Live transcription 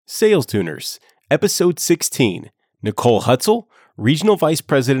Sales Tuners, Episode 16. Nicole Hutzel, Regional Vice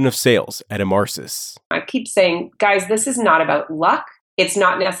President of Sales at Emarsys. I keep saying, guys, this is not about luck. It's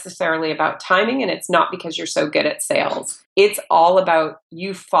not necessarily about timing, and it's not because you're so good at sales. It's all about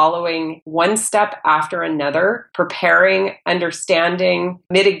you following one step after another, preparing, understanding,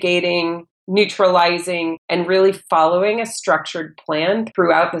 mitigating, neutralizing, and really following a structured plan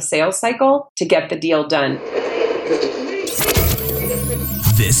throughout the sales cycle to get the deal done.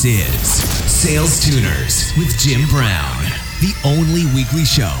 This is Sales Tuners with Jim Brown, the only weekly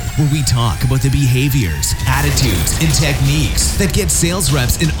show where we talk about the behaviors, attitudes, and techniques that get sales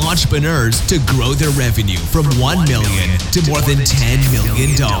reps and entrepreneurs to grow their revenue from $1 million to more than $10 million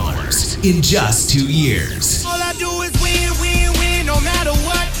in just 2 years. All I do is win, win, win, no matter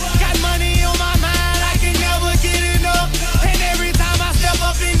what. Got money on my mind, I can never get enough. And every time I step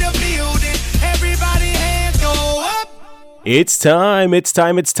up in the building, everybody hands go up. It's time. It's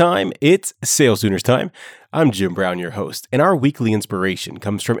Sales Tuners time. I'm Jim Brown, your host, and our weekly inspiration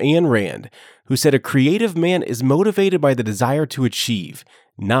comes from Ayn Rand, who said a creative man is motivated by the desire to achieve,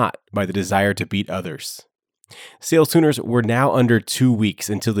 not by the desire to beat others. Sales Tuners, we're now under 2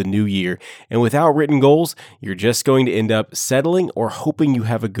 weeks until the new year, and without written goals, you're just going to end up settling or hoping you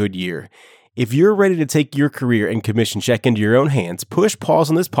have a good year. If you're ready to take your career and commission check into your own hands, push pause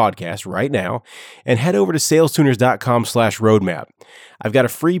on this podcast right now and head over to salestuners.com/roadmap. I've got a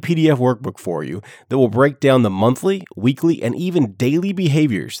free PDF workbook for you that will break down the monthly, weekly, and even daily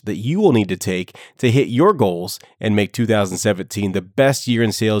behaviors that you will need to take to hit your goals and make 2017 the best year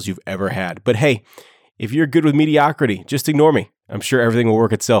in sales you've ever had. But hey, if you're good with mediocrity, just ignore me. I'm sure everything will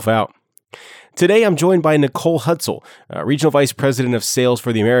work itself out. Today, I'm joined by Nicole Hutzel, Regional Vice President of Sales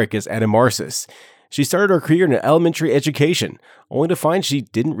for the Americas at Emarsys. She started her career in elementary education, only to find she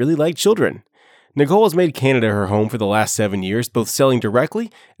didn't really like children. Nicole has made Canada her home for the last 7 years, both selling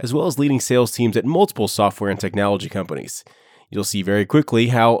directly as well as leading sales teams at multiple software and technology companies. You'll see very quickly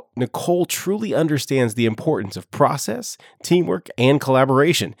how Nicole truly understands the importance of process, teamwork, and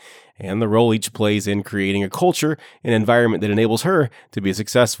collaboration, and the role each plays in creating a culture and environment that enables her to be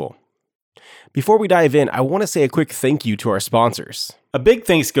successful. Before we dive in, I want to say a quick thank you to our sponsors. A big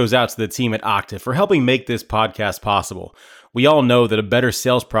thanks goes out to the team at Octave for helping make this podcast possible. We all know that a better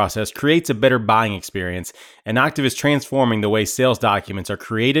sales process creates a better buying experience, and Octave is transforming the way sales documents are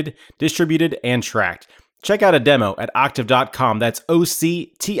created, distributed, and tracked. Check out a demo at octave.com. That's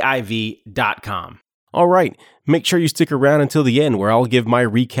octiv.com. All right, make sure you stick around until the end where I'll give my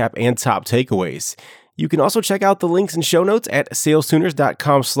recap and top takeaways. You can also check out the links and show notes at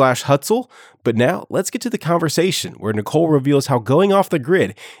salestuners.com/Hutzel. But now let's get to the conversation where Nicole reveals how going off the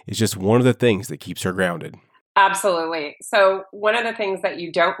grid is just one of the things that keeps her grounded. Absolutely. So one of the things that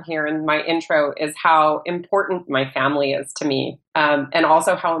you don't hear in my intro is how important my family is to me, and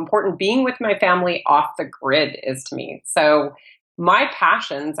also how important being with my family off the grid is to me. So my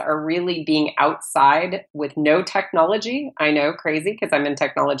passions are really being outside with no technology. I know, crazy, because I'm in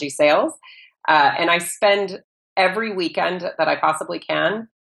technology sales. And I spend every weekend that I possibly can,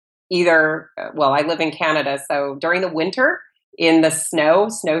 I live in Canada, so during the winter, in the snow,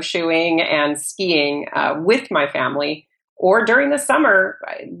 snowshoeing and skiing with my family, or during the summer,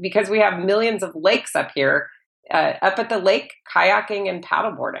 because we have millions of lakes up here, up at the lake, kayaking and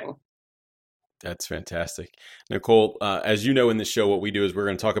paddleboarding. That's fantastic. Nicole, as you know in the show, what we do is we're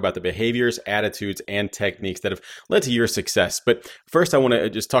going to talk about the behaviors, attitudes, and techniques that have led to your success. But first, I want to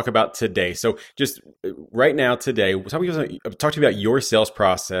just talk about today. So just right now, today, talk to you about your sales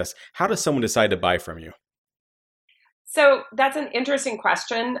process. How does someone decide to buy from you? So that's an interesting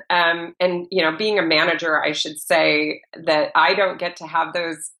question. And, being a manager, I should say that I don't get to have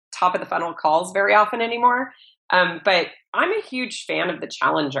those top of the funnel calls very often anymore. But I'm a huge fan of the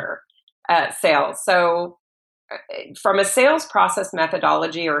challenger. Sales. So from a sales process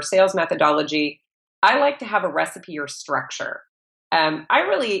methodology or sales methodology, I like to have a recipe or structure. And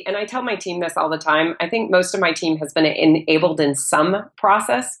I tell my team this all the time, I think most of my team has been enabled in some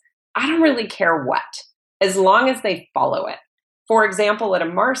process. I don't really care what, as long as they follow it. For example, at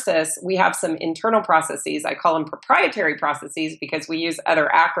Emarsys, we have some internal processes. I call them proprietary processes because we use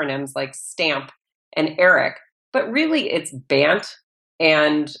other acronyms like STAMP and ERIC, but really it's BANT,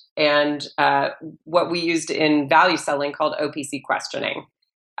 and what we used in value selling called OPC questioning.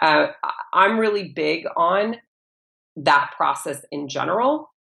 I'm really big on that process in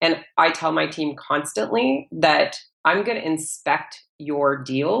general. And I tell my team constantly that I'm going to inspect your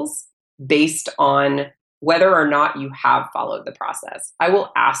deals based on whether or not you have followed the process. I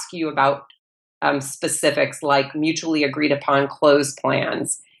will ask you about specifics like mutually agreed upon close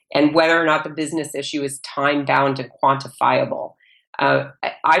plans and whether or not the business issue is time bound and quantifiable.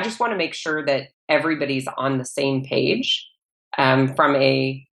 I just want to make sure that everybody's on the same page from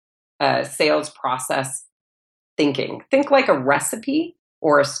a sales process thinking. Think like a recipe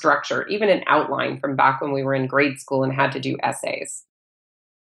or a structure, even an outline from back when we were in grade school and had to do essays.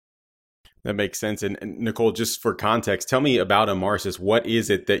 That makes sense. And Nicole, just for context, tell me about Emarsys. What is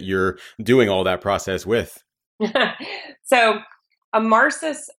it that you're doing all that process with? So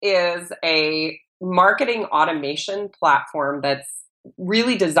Emarsys is a marketing automation platform that's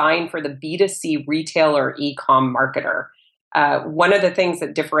really designed for the B2C retail or e-com marketer. One of the things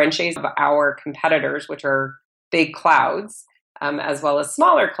that differentiates our competitors, which are big clouds, as well as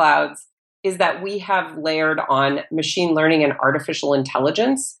smaller clouds, is that we have layered on machine learning and artificial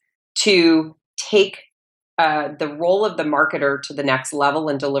intelligence to take the role of the marketer to the next level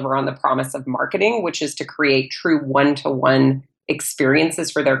and deliver on the promise of marketing, which is to create true one-to-one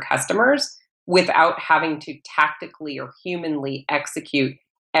experiences for their customers without having to tactically or humanly execute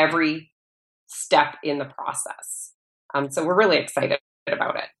every step in the process. So we're really excited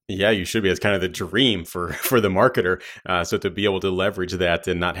about it. Yeah, you should be. It's kind of the dream for the marketer. So to be able to leverage that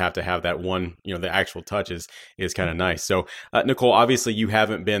and not have to have that one, the actual touch is kind of nice. So Nicole, obviously you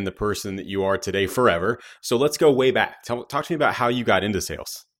haven't been the person that you are today forever. So let's go way back. Talk to me about how you got into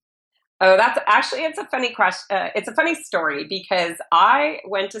sales. Oh, it's a funny question. It's a funny story because I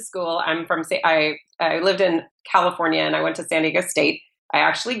went to school. I lived in California and I went to San Diego State. I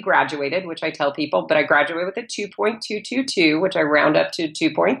actually graduated, which I tell people, but I graduated with a 2.222, which I round up to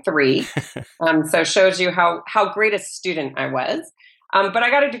 2.3. So it shows you how great a student I was. But I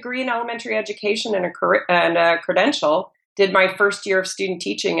got a degree in elementary education and a credential, did my first year of student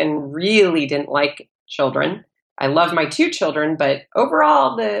teaching and really didn't like children. I love my 2 children, but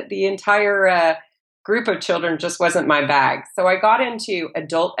overall the entire group of children just wasn't my bag. So I got into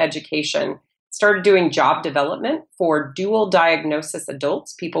adult education, started doing job development for dual diagnosis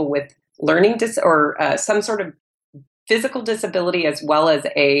adults, people with learning or some sort of physical disability as well as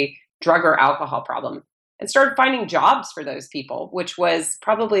a drug or alcohol problem, and started finding jobs for those people, which was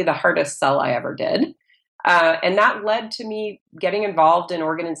probably the hardest sell I ever did. And that led to me getting involved in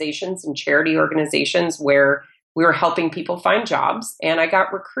organizations and charity organizations where we were helping people find jobs. And I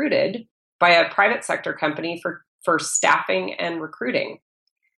got recruited by a private sector company for staffing and recruiting.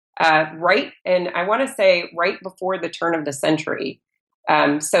 And I want to say right before the turn of the century.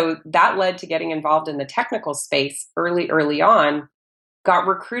 So that led to getting involved in the technical space early on. Got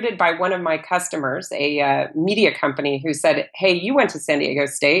recruited by one of my customers, a media company, who said, "Hey, you went to San Diego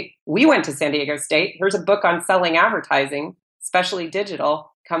State. We went to San Diego State. Here's a book on selling advertising, especially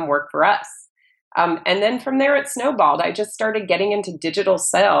digital. Come work for us." And then from there, it snowballed. I just started getting into digital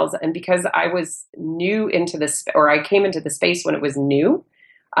sales. And because I was new into this, or I came into the space when it was new,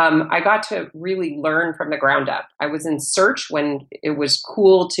 I got to really learn from the ground up. I was in search when it was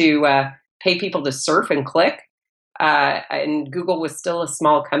cool to pay people to surf and click. And Google was still a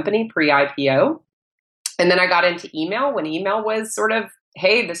small company pre-IPO. And then I got into email when email was sort of,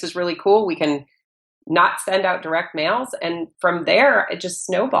 hey, this is really cool. We can not send out direct mails. And from there, it just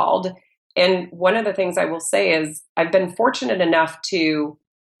snowballed. And one of the things I will say is I've been fortunate enough to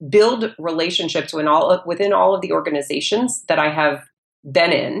build relationships within all of the organizations that I have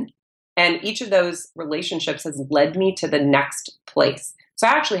been in. And each of those relationships has led me to the next place. So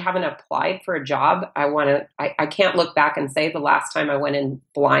I actually haven't applied for a job. I can't look back and say the last time I went in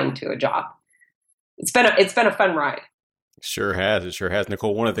blind to a job. It's been a fun ride. Sure has. It sure has.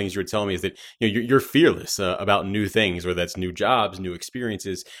 Nicole, one of the things you were telling me is that you're fearless about new things, whether that's new jobs, new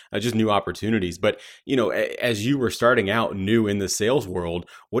experiences, just new opportunities. But, as you were starting out new in the sales world,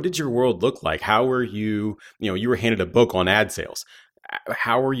 what did your world look like? How were you were handed a book on ad sales.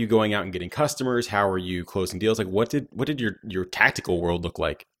 How are you going out and getting customers? How are you closing deals? Like what did your tactical world look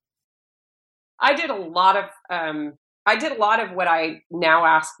like? I did a lot of what I now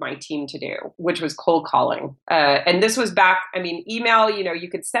ask my team to do, which was cold calling. And this was back, email, you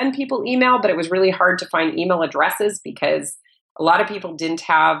could send people email, but it was really hard to find email addresses because a lot of people didn't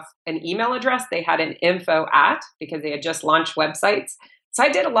have an email address. They had an info at because they had just launched websites. So I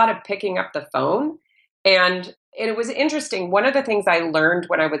did a lot of picking up the phone. And it was interesting. One of the things I learned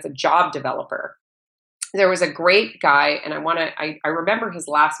when I was a job developer, there was a great guy, and I remember his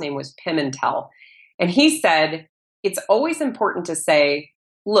last name was Pimentel. And he said, it's always important to say,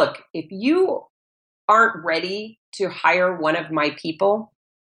 look, if you aren't ready to hire one of my people,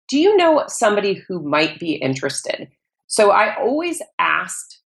 do you know somebody who might be interested? So I always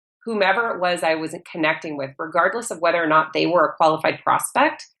asked whomever it was I was connecting with, regardless of whether or not they were a qualified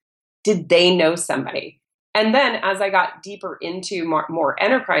prospect, did they know somebody? And then as I got deeper into more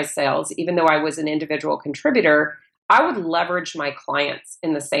enterprise sales, even though I was an individual contributor, I would leverage my clients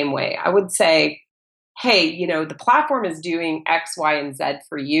in the same way. I would say, hey, the platform is doing X, Y, and Z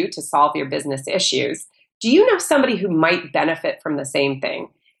for you to solve your business issues. Do you know somebody who might benefit from the same thing?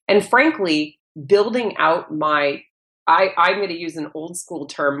 And frankly, building out I'm going to use an old school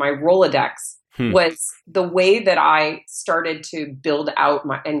term, my Rolodex was the way that I started to build out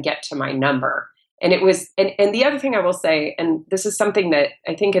and get to my number. And it was, and the other thing I will say, and this is something that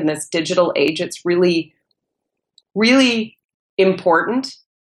I think in this digital age, it's really, really important,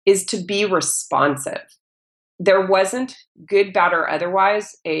 is to be responsive. There wasn't, good, bad, or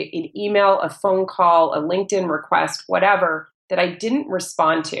otherwise, an email, a phone call, a LinkedIn request, whatever, that I didn't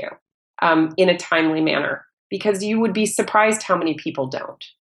respond to in a timely manner, because you would be surprised how many people don't.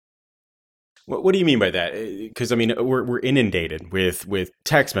 What do you mean by that? Because we're inundated with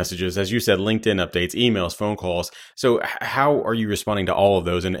text messages, as you said, LinkedIn updates, emails, phone calls. So how are you responding to all of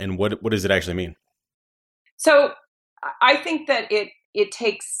those, and what does it actually mean? So I think that it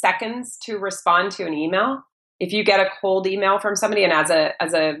takes seconds to respond to an email. If you get a cold email from somebody, and as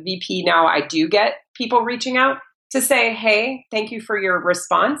a VP now, I do get people reaching out to say, hey, thank you for your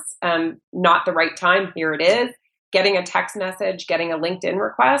response. Not the right time. Here it is. Getting a text message, getting a LinkedIn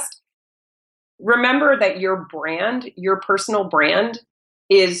request. Remember that your brand, your personal brand,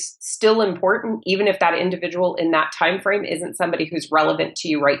 is still important, even if that individual in that time frame isn't somebody who's relevant to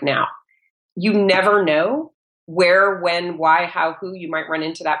you right now. You never know where, when, why, how, who you might run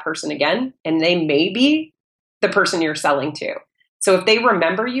into that person again, and they may be the person you're selling to. So if they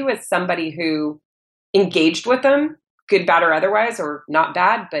remember you as somebody who engaged with them, good, bad, or otherwise, or not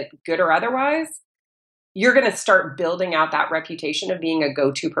bad, but good or otherwise, you're going to start building out that reputation of being a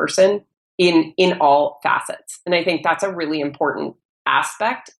go-to person in all facets. And I think that's a really important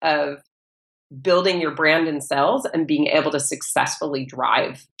aspect of building your brand in sales and being able to successfully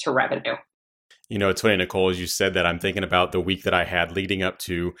drive to revenue. It's funny, Nicole, as you said that, I'm thinking about the week that I had leading up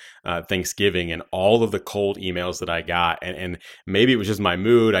to Thanksgiving and all of the cold emails that I got. And maybe it was just my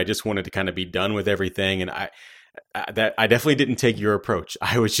mood. I just wanted to kind of be done with everything. And I definitely didn't take your approach.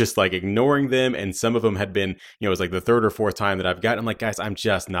 I was just like ignoring them. And some of them had been, it was like the third or fourth time that I've gotten. I'm like, guys, I'm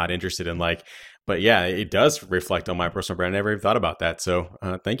just not interested in but yeah, it does reflect on my personal brand. I never even thought about that. So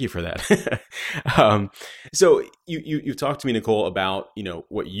thank you for that. So you've talked to me, Nicole, about,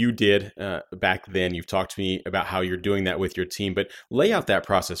 what you did back then. You've talked to me about how you're doing that with your team, but lay out that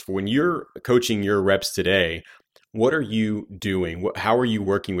process for when you're coaching your reps today. What are you doing? How are you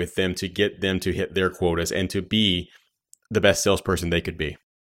working with them to get them to hit their quotas and to be the best salesperson they could be?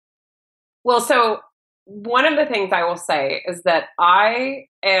 Well, so one of the things I will say is that I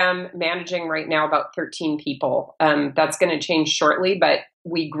am managing right now about 13 people. That's going to change shortly, but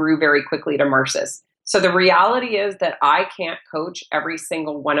we grew very quickly to Marcis. So the reality is that I can't coach every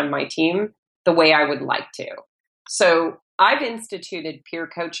single one of my team the way I would like to. So I've instituted peer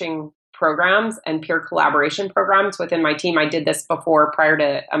coaching programs and peer collaboration programs within my team. I did this before. Prior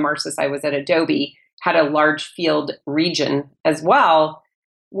to Marcis, I was at Adobe, had a large field region as well,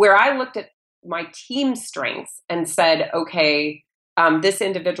 where I looked at my team strengths and said, okay, this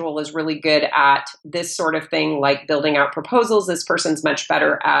individual is really good at this sort of thing, like building out proposals. This person's much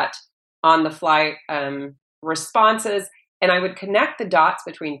better at on-the-fly responses. And I would connect the dots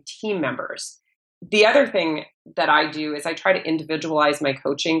between team members. The other thing that I do is I try to individualize my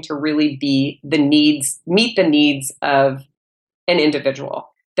coaching to really meet the needs of an individual.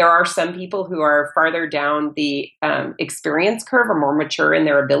 There are some people who are farther down the experience curve or more mature in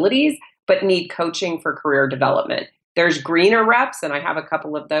their abilities, but need coaching for career development. There's greener reps, and I have a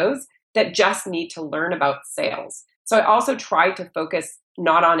couple of those, that just need to learn about sales. So I also try to focus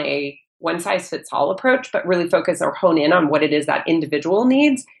not on a one-size-fits-all approach, but really focus or hone in on what it is that individual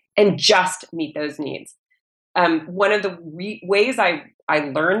needs and just meet those needs. One of the ways I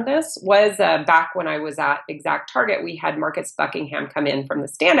learned this was back when I was at ExactTarget. We had Marcus Buckingham come in from the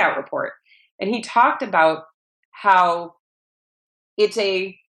Standout Report, and he talked about how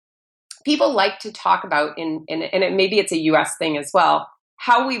people like to talk about, and maybe it's a US thing as well,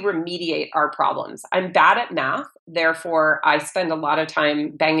 how we remediate our problems. I'm bad at math, therefore I spend a lot of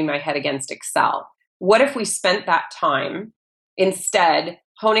time banging my head against Excel. What if we spent that time instead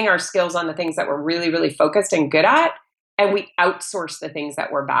honing our skills on the things that we're really, really focused and good at, and we outsource the things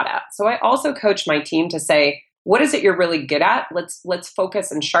that we're bad at? So I also coach my team to say, what is it you're really good at? Let's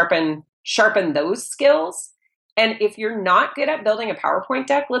focus and sharpen those skills. And if you're not good at building a PowerPoint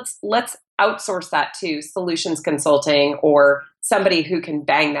deck, let's outsource that to solutions consulting or somebody who can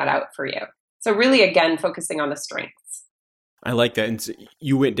bang that out for you. So really, again, focusing on the strengths. I like that. And so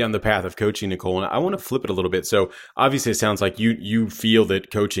you went down the path of coaching, Nicole, and I want to flip it a little bit. So obviously it sounds like you feel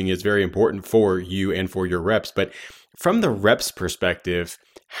that coaching is very important for you and for your reps, but from the rep's perspective,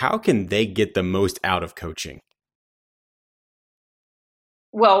 how can they get the most out of coaching?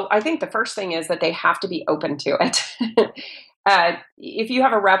 Well, I think the first thing is that they have to be open to it. If you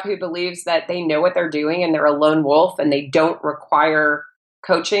have a rep who believes that they know what they're doing and they're a lone wolf and they don't require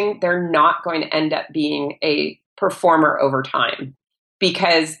coaching, they're not going to end up being a performer over time,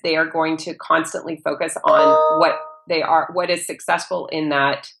 because they are going to constantly focus on what is successful in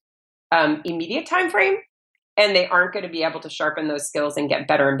that immediate time frame, and they aren't going to be able to sharpen those skills and get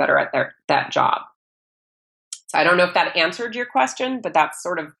better and better at that job. So I don't know if that answered your question, but that's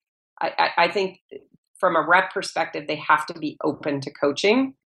sort of, I think from a rep perspective, they have to be open to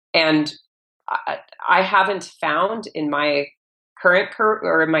coaching. And I haven't found in my current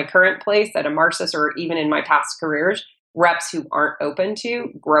place at Emarsys, or even in my past careers, reps who aren't open to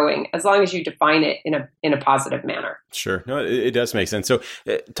growing, as long as you define it in a positive manner. Sure. No, it does make sense. So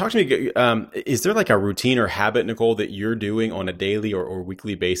talk to me, is there like a routine or habit, Nicole, that you're doing on a daily or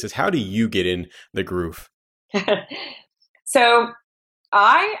weekly basis? How do you get in the groove? So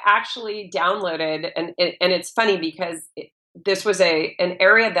I actually downloaded, and it's funny because this was an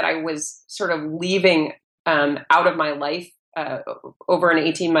area that I was sort of leaving out of my life over an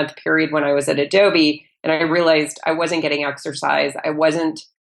 18-month period when I was at Adobe, and I realized I wasn't getting exercise, I wasn't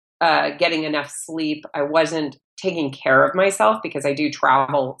getting enough sleep, I wasn't taking care of myself because I do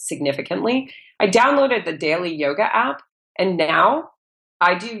travel significantly. I downloaded the Daily Yoga app, and now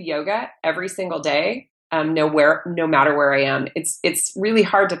I do yoga every single day. No matter where I am. It's really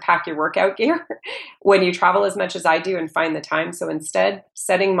hard to pack your workout gear when you travel as much as I do and find the time. So instead,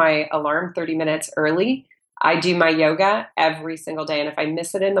 setting my alarm 30 minutes early, I do my yoga every single day. And if I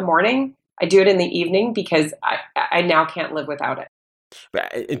miss it in the morning, I do it in the evening, because I now can't live without it.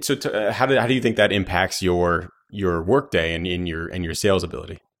 And so how do you think that impacts your work day and your sales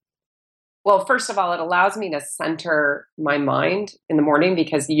ability? Well, first of all, it allows me to center my mind in the morning,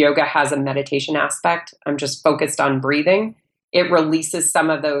 because yoga has a meditation aspect. I'm just focused on breathing. It releases some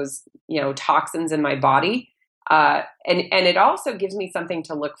of those, toxins in my body. And it also gives me something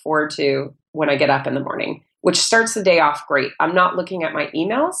to look forward to when I get up in the morning, which starts the day off great. I'm not looking at my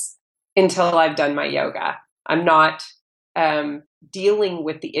emails until I've done my yoga. I'm not dealing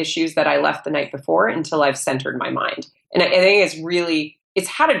with the issues that I left the night before until I've centered my mind. And I think it's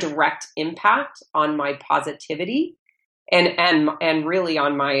had a direct impact on my positivity and really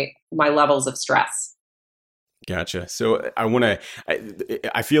on my levels of stress. Gotcha. So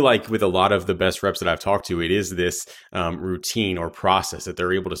I feel like with a lot of the best reps that I've talked to, it is this routine or process that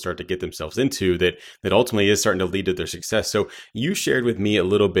they're able to start to get themselves into that ultimately is starting to lead to their success. So you shared with me a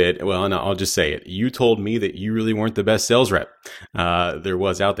little bit, well, and I'll just say it. You told me that you really weren't the best sales rep there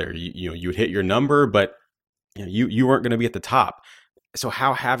was out there. You'd hit your number, but you weren't going to be at the top. So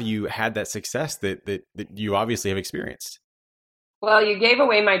how have you had that success that you obviously have experienced? Well, you gave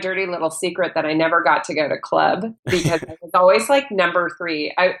away my dirty little secret that I never got to go to club, because I was always like number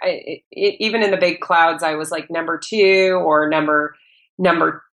 3. Even in the big clouds, I was like number 2 or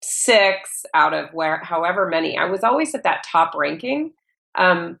number 6 out of however many. I was always at that top ranking.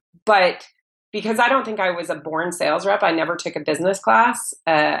 But because I don't think I was a born sales rep, I never took a business class.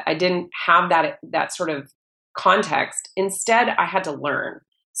 I didn't have that sort of context. Instead, I had to learn.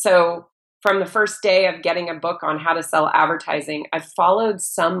 So from the first day of getting a book on how to sell advertising, I followed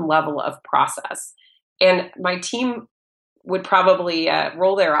some level of process. And my team would probably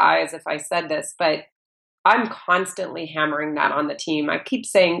roll their eyes if I said this, but I'm constantly hammering that on the team. I keep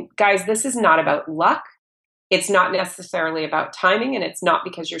saying, guys, this is not about luck. It's not necessarily about timing, and it's not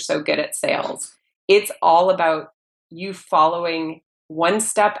because you're so good at sales. It's all about you following one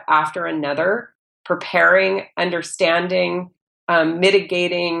step after another, preparing, understanding,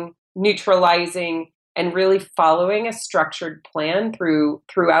 mitigating, neutralizing, and really following a structured plan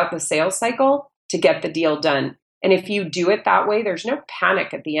throughout the sales cycle to get the deal done. And if you do it that way, there's no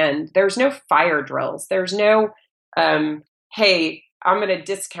panic at the end. There's no fire drills. There's no, hey, I'm going to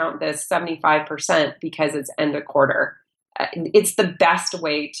discount this 75% because it's end of quarter. It's the best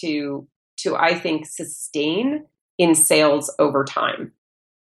way to I think, sustain in sales over time.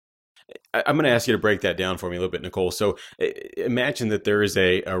 I'm going to ask you to break that down for me a little bit, Nicole. So imagine that there is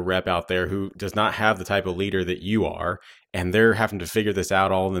a rep out there who does not have the type of leader that you are, and they're having to figure this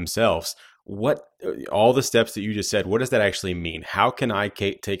out all themselves. All the steps that you just said, what does that actually mean? How can I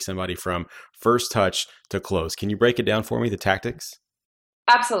take somebody from first touch to close? Can you break it down for me, the tactics?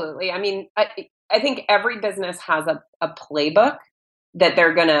 Absolutely. I mean, I think every business has a playbook that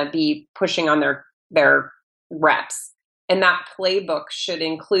they're going to be pushing on their reps. And that playbook should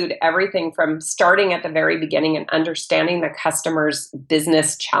include everything from starting at the very beginning and understanding the customer's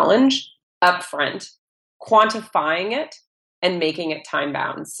business challenge up front, quantifying it and making it time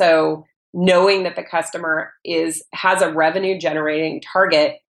bound. So knowing that the customer has a revenue generating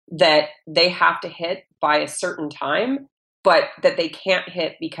target that they have to hit by a certain time, but that they can't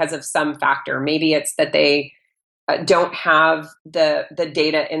hit because of some factor. Maybe it's that they don't have the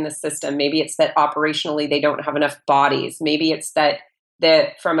data in the system. Maybe it's that operationally they don't have enough bodies. Maybe it's that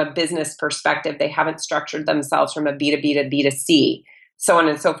from a business perspective, they haven't structured themselves from a B2B to B2C, so on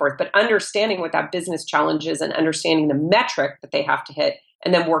and so forth. But understanding what that business challenge is and understanding the metric that they have to hit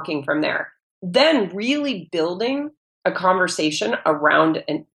and then working from there. Then really building a conversation around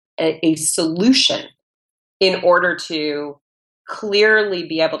a solution in order to clearly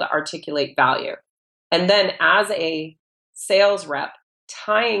be able to articulate value. And then as a sales rep,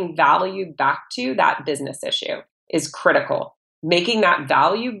 tying value back to that business issue is critical. Making that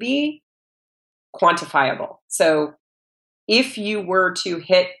value be quantifiable. So if you were to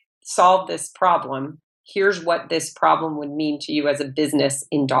solve this problem, here's what this problem would mean to you as a business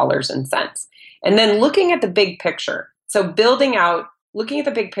in dollars and cents. And then looking at the big picture. So looking at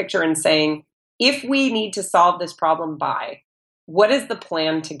the big picture and saying, if we need to solve this problem by, what is the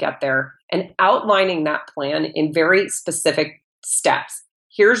plan to get there? And outlining that plan in very specific steps.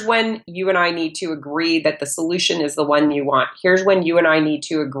 Here's when you and I need to agree that the solution is the one you want. Here's when you and I need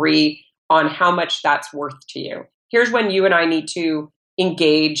to agree on how much that's worth to you. Here's when you and I need to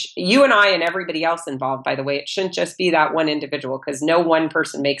engage, you and I and everybody else involved, by the way. It shouldn't just be that one individual, because no one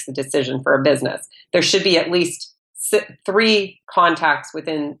person makes the decision for a business. There should be at least 3 contacts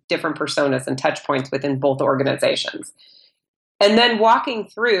within different personas and touch points within both organizations. And then walking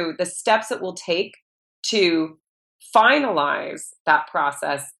through the steps it will take to finalize that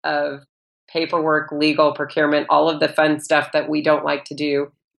process of paperwork, legal, procurement, all of the fun stuff that we don't like to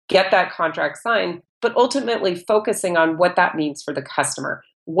do, get that contract signed, but ultimately focusing on what that means for the customer.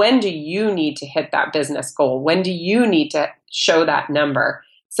 When do you need to hit that business goal? When do you need to show that number,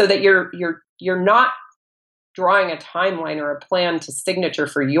 so that you're not drawing a timeline or a plan to signature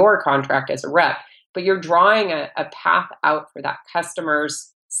for your contract as a rep, but you're drawing a path out for that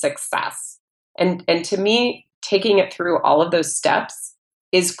customer's success. And to me, taking it through all of those steps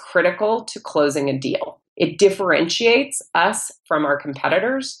is critical to closing a deal. It differentiates us from our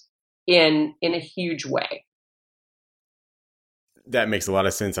competitors in a huge way. That makes a lot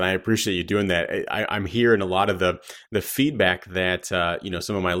of sense, and I appreciate you doing that. I'm hearing a lot of the feedback that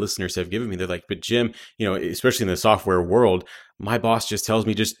some of my listeners have given me. They're like, "But Jim, especially in the software world, my boss just tells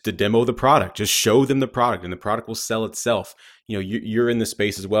me just to demo the product, just show them the product, and the product will sell itself." You're in the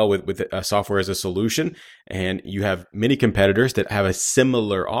space as well with software as a solution, and you have many competitors that have a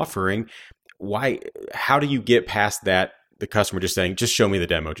similar offering. How do you get past that? The customer just saying, "Just show me the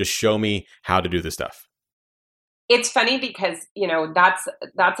demo, just show me how to do this stuff." It's funny because, that's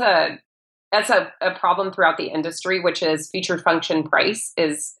a problem throughout the industry, which is feature, function, price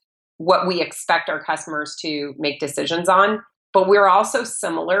is what we expect our customers to make decisions on. But we're also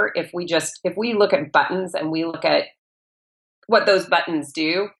similar if we look at buttons and we look at what those buttons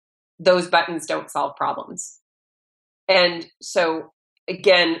do, those buttons don't solve problems. And so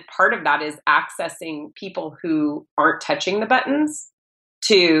again, part of that is accessing people who aren't touching the buttons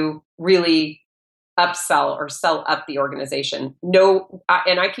to really upsell or sell up the organization.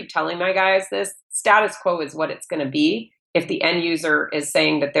 And I keep telling my guys this, status quo is what it's going to be if the end user is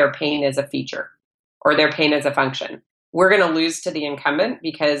saying that their pain is a feature or their pain is a function. We're going to lose to the incumbent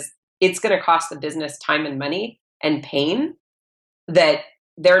because it's going to cost the business time and money and pain that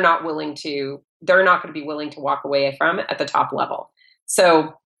they're not going to be willing to walk away from at the top level.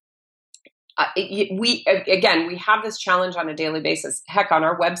 So we have this challenge on a daily basis. Heck, on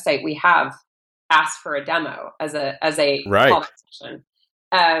our website, we have ask for a demo as a right. call to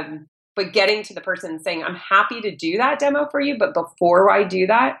action. But getting to the person saying, "I'm happy to do that demo for you, but before I do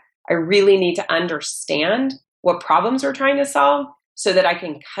that, I really need to understand what problems we're trying to solve so that I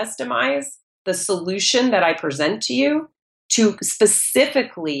can customize the solution that I present to you to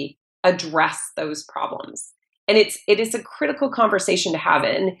specifically address those problems." And it is a critical conversation to have.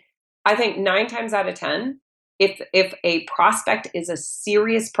 And I think 9 times out of 10, if a prospect is a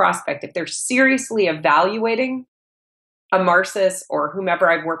serious prospect, if they're seriously evaluating a Marsys or whomever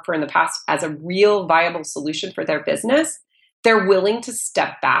I've worked for in the past as a real viable solution for their business, they're willing to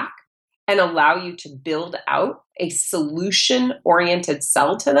step back and allow you to build out a solution-oriented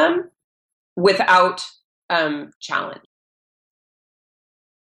sell to them without challenge.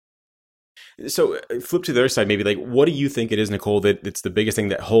 So flip to the other side, maybe like, what do you think it is, Nicole, that's the biggest thing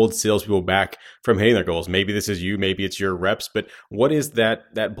that holds salespeople back from hitting their goals? Maybe this is you, maybe it's your reps, but what is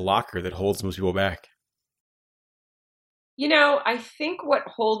that blocker that holds most people back? I think what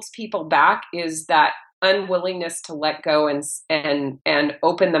holds people back is that unwillingness to let go and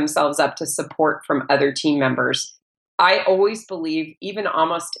open themselves up to support from other team members. I always believe, even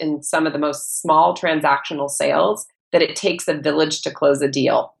almost in some of the most small transactional sales, that it takes a village to close a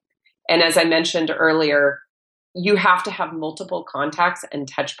deal. And as I mentioned earlier, you have to have multiple contacts and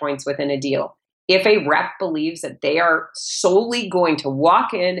touch points within a deal. If a rep believes that they are solely going to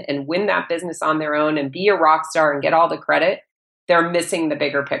walk in and win that business on their own and be a rock star and get all the credit, they're missing the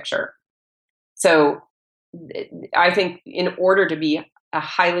bigger picture. So I think in order to be a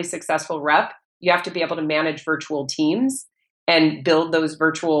highly successful rep, you have to be able to manage virtual teams and build those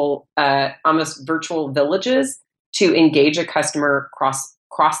virtual, almost virtual villages to engage a customer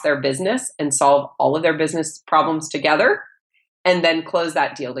across their business and solve all of their business problems together, and then close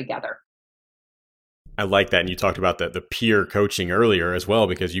that deal together. I like that. And you talked about the peer coaching earlier as well,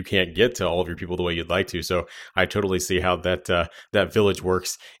 because you can't get to all of your people the way you'd like to. So I totally see how that village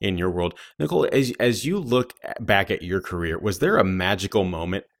works in your world. Nicole, as you look back at your career, was there a magical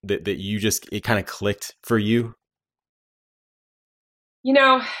moment that you it kind of clicked for you? You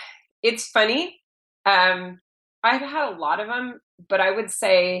know, it's funny. I've had a lot of them, but I would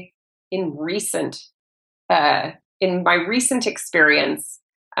say in my recent experience,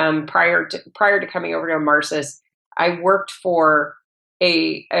 prior to coming over to Emarsys, I worked for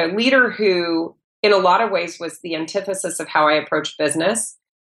a leader who, in a lot of ways, was the antithesis of how I approach business.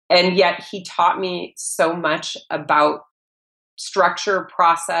 And yet he taught me so much about structure,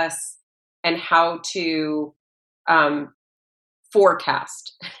 process, and how to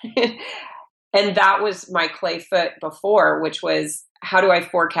forecast. And that was my clay foot before, which was, how do I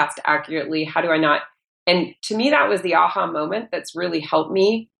forecast accurately? How do I not? And to me, that was the aha moment that's really helped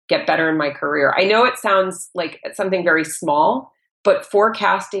me get better in my career. I know it sounds like something very small, but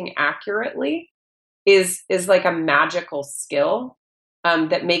forecasting accurately is like a magical skill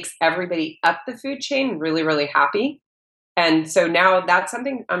that makes everybody up the food chain really, really happy. And so now that's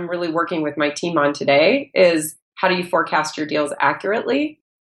something I'm really working with my team on today, is how do you forecast your deals accurately?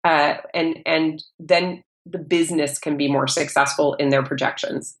 And then the business can be more successful in their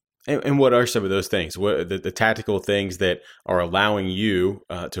projections. And what are some of those things? What the tactical things that are allowing you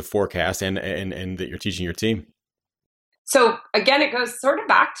to forecast and that you're teaching your team? So again, it goes sort of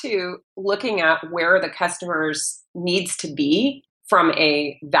back to looking at where the customer's needs to be from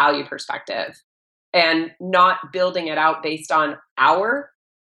a value perspective, and not building it out based on our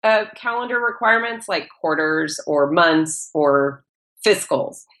calendar requirements like quarters or months or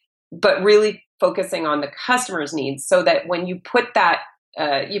fiscals, but really focusing on the customer's needs, so that when you put that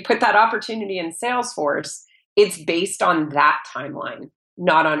opportunity in Salesforce, it's based on that timeline,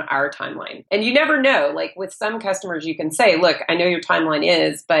 not on our timeline. And you never know, like with some customers, you can say, look, I know your timeline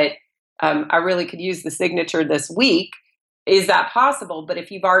is, but I really could use the signature this week. Is that possible? But if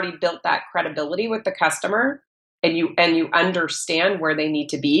you've already built that credibility with the customer and you understand where they need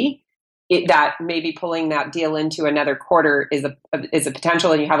to be, that maybe pulling that deal into another quarter is a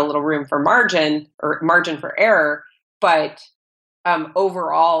potential, and you have a little room for margin for error. But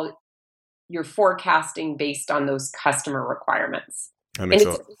overall, you're forecasting based on those customer requirements.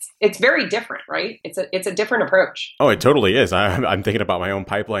 It's very different, right? It's a different approach. Oh, it totally is. I'm thinking about my own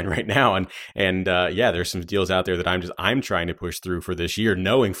pipeline right now, and yeah, there's some deals out there that I'm trying to push through for this year,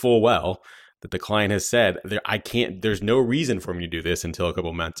 knowing full well that the client has said there's no reason for me to do this until a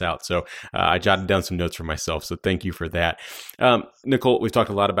couple months out. So I jotted down some notes for myself. So thank you for that. Nicole, we've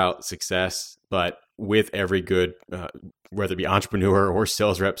talked a lot about success, but with every good, whether it be entrepreneur or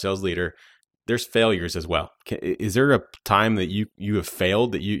sales rep, sales leader, there's failures as well. Is there a time that you have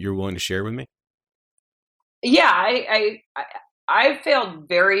failed that you're willing to share with me? Yeah, I failed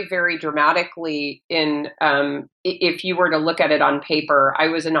very, very dramatically in, if you were to look at it on paper. I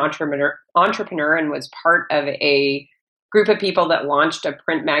was an entrepreneur and was part of a group of people that launched a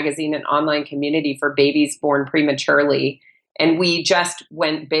print magazine and online community for babies born prematurely. And we just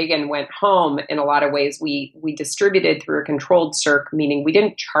went big and went home in a lot of ways. We distributed through a controlled circ, meaning we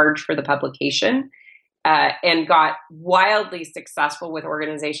didn't charge for the publication, and got wildly successful with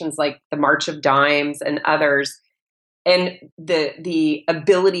organizations like the March of Dimes and others. And the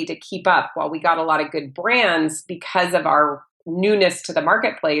ability to keep up, while we got a lot of good brands because of our newness to the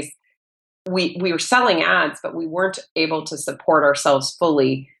marketplace, we were selling ads, but we weren't able to support ourselves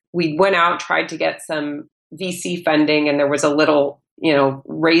fully. We went out, tried to get some VC funding, and there was a little,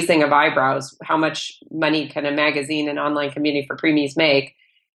 raising of eyebrows. How much money can a magazine and online community for preemies make?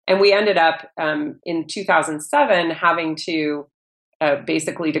 And we ended up in 2007 having to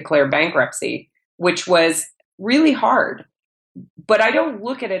basically declare bankruptcy, which was really hard. But I don't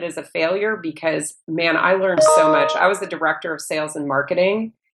look at it as a failure because, man, I learned so much. I was the director of sales and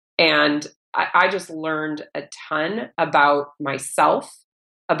marketing, and I just learned a ton about myself,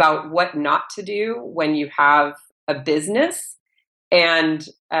 about what not to do when you have a business, and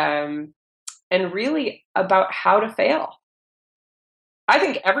really about how to fail. I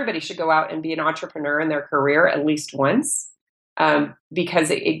think everybody should go out and be an entrepreneur in their career at least once,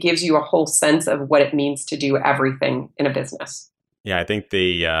 because it gives you a whole sense of what it means to do everything in a business. Yeah, I think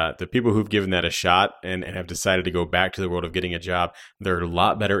the people who've given that a shot and have decided to go back to the world of getting a job, they're a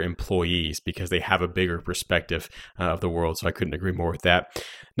lot better employees because they have a bigger perspective of the world. So I couldn't agree more with that.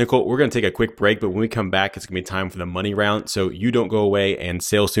 Nicole, we're going to take a quick break, but when we come back, it's going to be time for the money round. So you don't go away, and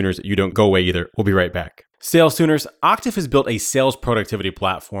Sales Tuners, you don't go away either. We'll be right back. Sales Tuners, Octave has built a sales productivity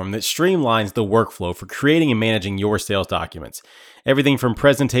platform that streamlines the workflow for creating and managing your sales documents. Everything from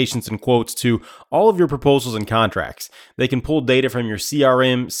presentations and quotes to all of your proposals and contracts. They can pull data from your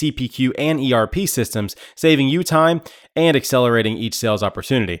CRM, CPQ, and ERP systems, saving you time and accelerating each sales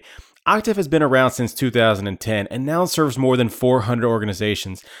opportunity. Octave has been around since 2010 and now serves more than 400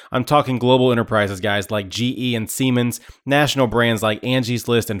 organizations. I'm talking global enterprises, guys, like GE and Siemens, national brands like Angie's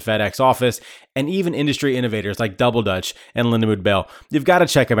List and FedEx Office, and even industry innovators like Double Dutch and Lindenwood Bell. You've got to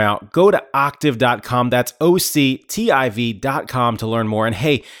check them out. Go to octave.com. That's OCTIV.com to learn more. And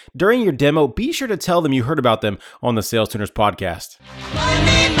hey, during your demo, be sure to tell them you heard about them on the Sales Tuners podcast.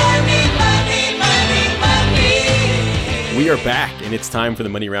 Money, money, money, money, money. We are back, and it's time for the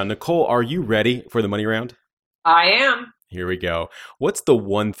money round. Nicole, are you ready for the money round? I am. Here we go. What's the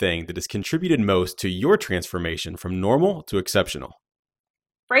one thing that has contributed most to your transformation from normal to exceptional?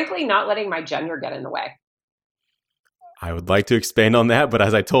 Frankly, not letting my gender get in the way. I would like to expand on that, but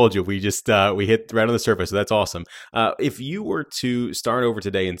as I told you, we hit right on the surface, so that's awesome. If you were to start over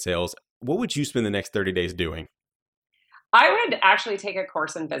today in sales, what would you spend the next 30 days doing? I would actually take a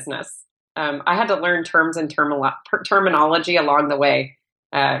course in business. I had to learn terms and terminology along the way.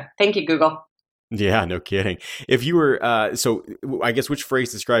 Thank you, Google. Yeah, no kidding. If you were, so I guess which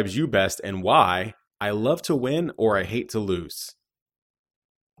phrase describes you best and why? I love to win or I hate to lose?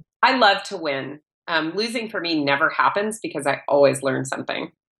 I love to win. Losing for me never happens because I always learn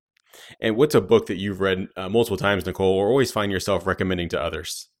something. And what's a book that you've read multiple times, Nicole, or always find yourself recommending to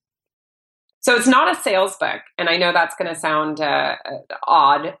others? So it's not a sales book, and I know that's going to sound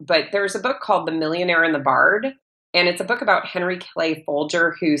odd, but there's a book called The Millionaire and the Bard, and it's a book about Henry Clay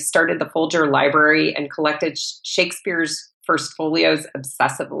Folger, who started the Folger Library and collected Shakespeare's first folios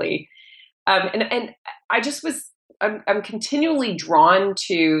obsessively. And I just I'm continually drawn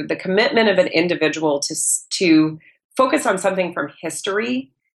to the commitment of an individual to focus on something from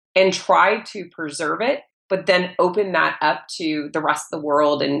history and try to preserve it, but then open that up to the rest of the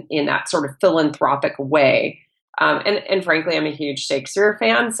world in that sort of philanthropic way. And frankly, I'm a huge Shakespeare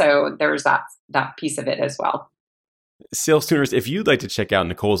fan, so there's that piece of it as well. Sales Tuners, if you'd like to check out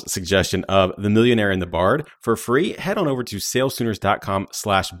Nicole's suggestion of The Millionaire and the Bard for free, head on over to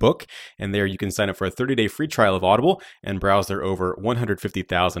salestuners.com/book. And there you can sign up for a 30-day free trial of Audible and browse their over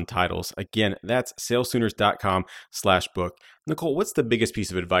 150,000 titles. Again, that's salestuners.com/book. Nicole, what's the biggest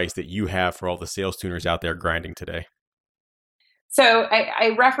piece of advice that you have for all the sales tuners out there grinding today? So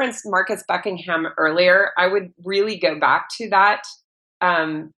I referenced Marcus Buckingham earlier. I would really go back to that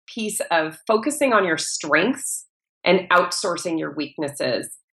piece of focusing on your strengths and outsourcing your weaknesses.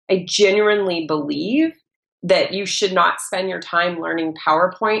 I genuinely believe that you should not spend your time learning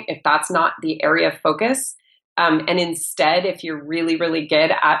PowerPoint if that's not the area of focus. And instead, if you're really, really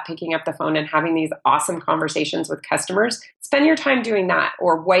good at picking up the phone and having these awesome conversations with customers, spend your time doing that,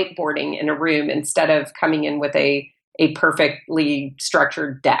 or whiteboarding in a room instead of coming in with a perfectly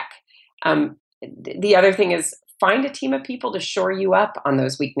structured deck. The other thing is find a team of people to shore you up on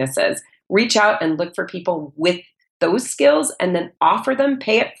those weaknesses. Reach out and look for people with those skills and then offer them,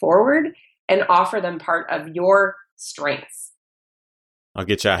 pay it forward, and offer them part of your strengths. I'll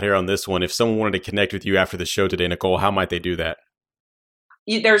get you out here on this one. If someone wanted to connect with you after the show today, Nicole, how might they do that?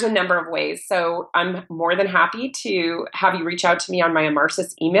 There's a number of ways. So I'm more than happy to have you reach out to me on my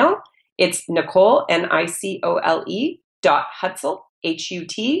Amarsis email. It's Nicole, NICOLE .Hutzul,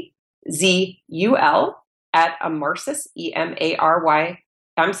 HUTZUL at Amarsis, EMARY.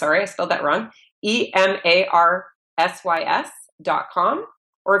 I'm sorry, I spelled that wrong. EMARSYS.com.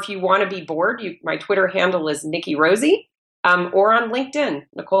 Or if you want to be bored, my Twitter handle is Nikki Rosie, or on LinkedIn,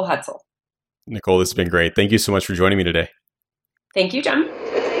 Nicole Hutzul. Nicole, this has been great. Thank you so much for joining me today. Thank you, Jim.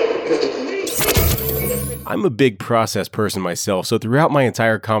 I'm a big process person myself, so throughout my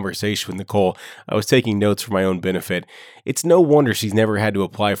entire conversation with Nicole, I was taking notes for my own benefit. It's no wonder she's never had to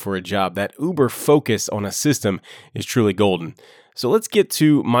apply for a job. That uber focus on a system is truly golden. So let's get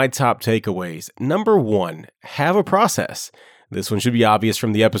to my top takeaways. Number 1, have a process. This one should be obvious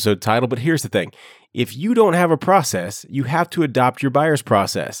from the episode title, but here's the thing. If you don't have a process, you have to adopt your buyer's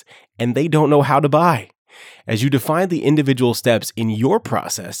process, and they don't know how to buy. As you define the individual steps in your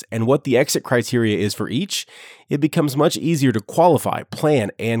process and what the exit criteria is for each, it becomes much easier to qualify,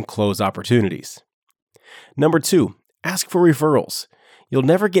 plan, and close opportunities. Number 2, ask for referrals. You'll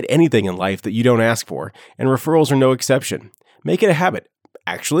never get anything in life that you don't ask for, and referrals are no exception. Make it a habit.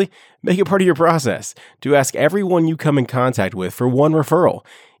 Actually, make it part of your process to ask everyone you come in contact with for one referral.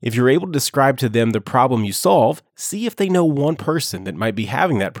 If you're able to describe to them the problem you solve, see if they know one person that might be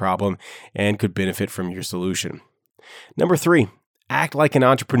having that problem and could benefit from your solution. Number 3, act like an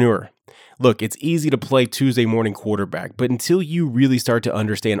entrepreneur. Look, it's easy to play Tuesday morning quarterback, but until you really start to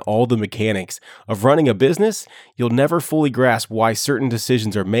understand all the mechanics of running a business, you'll never fully grasp why certain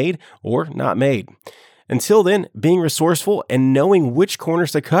decisions are made or not made. Until then, being resourceful and knowing which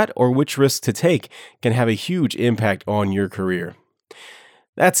corners to cut or which risks to take can have a huge impact on your career.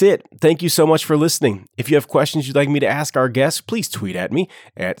 That's it. Thank you so much for listening. If you have questions you'd like me to ask our guests, please tweet at me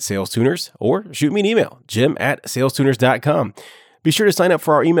at SalesTuners or shoot me an email, jim@salestuners.com. Be sure to sign up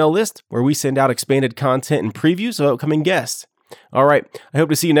for our email list where we send out expanded content and previews of upcoming guests. All right, I hope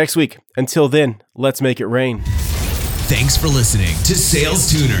to see you next week. Until then, let's make it rain. Thanks for listening to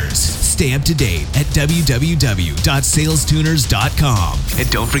Sales Tuners. Stay up to date at www.salestuners.com. And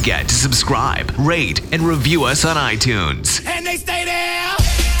don't forget to subscribe, rate, and review us on iTunes. And they stay there,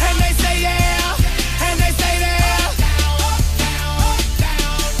 and they say